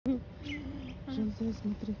Друзья,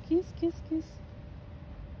 смотри, кис, кис, кис.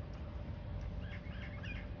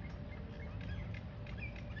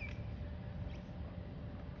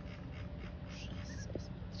 Ужас,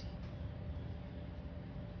 посмотри.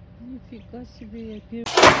 Нифига себе, я пью.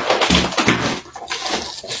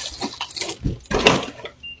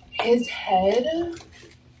 His head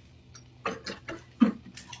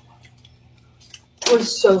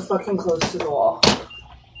was so fucking close to the wall.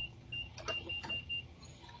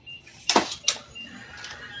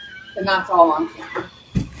 And that's all on camera.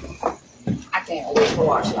 I can't wait to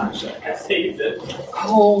watch that shit. I saved it.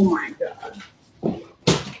 Oh my god.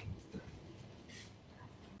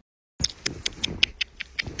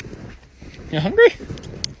 You hungry?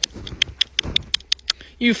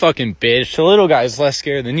 You fucking bitch. The little guy's less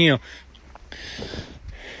scared than you.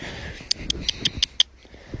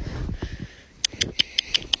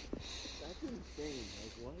 That's insane.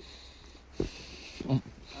 Like, what?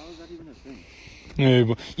 How is that even a thing? Hey,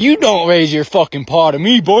 boy. You don't raise your fucking paw to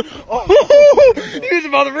me, boy. Oh, he was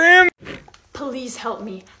about to ram. Please help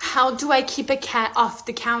me. How do I keep a cat off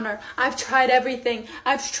the counter? I've tried everything.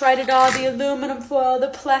 I've tried it all. The aluminum foil, the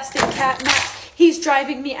plastic cat mats. He's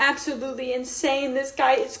driving me absolutely insane. This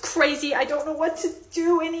guy is crazy. I don't know what to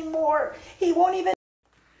do anymore. He won't even...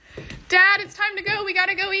 Dad, it's time to go. We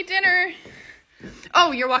gotta go eat dinner.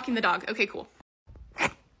 Oh, you're walking the dog. Okay, cool.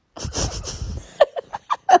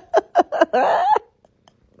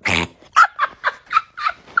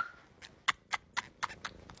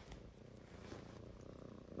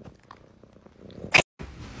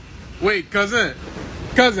 Wait, cousin,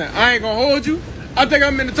 I ain't gonna hold you. I think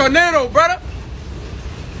I'm in a tornado, brother.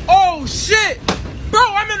 Oh, shit. Bro,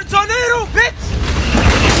 I'm in a tornado, bitch.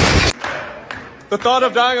 The thought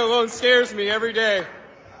of dying alone scares me every day.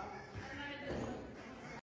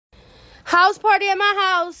 House party at my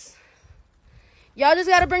house. Y'all just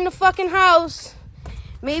gotta bring the fucking house.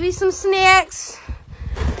 Maybe some snacks.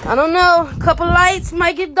 I don't know. A couple lights,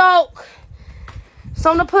 might get dark.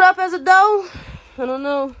 Something to put up as a dough. I don't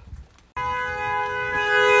know.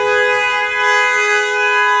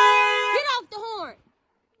 Get off the horn.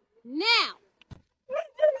 Now.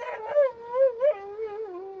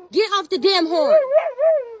 Get off the damn horn.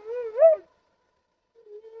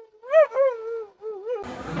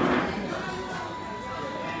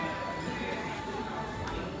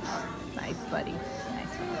 Nice, buddy.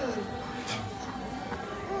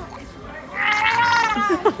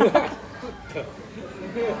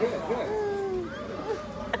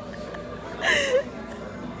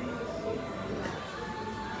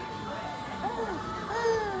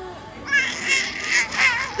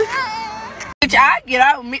 Bitch, I get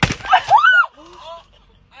out with me.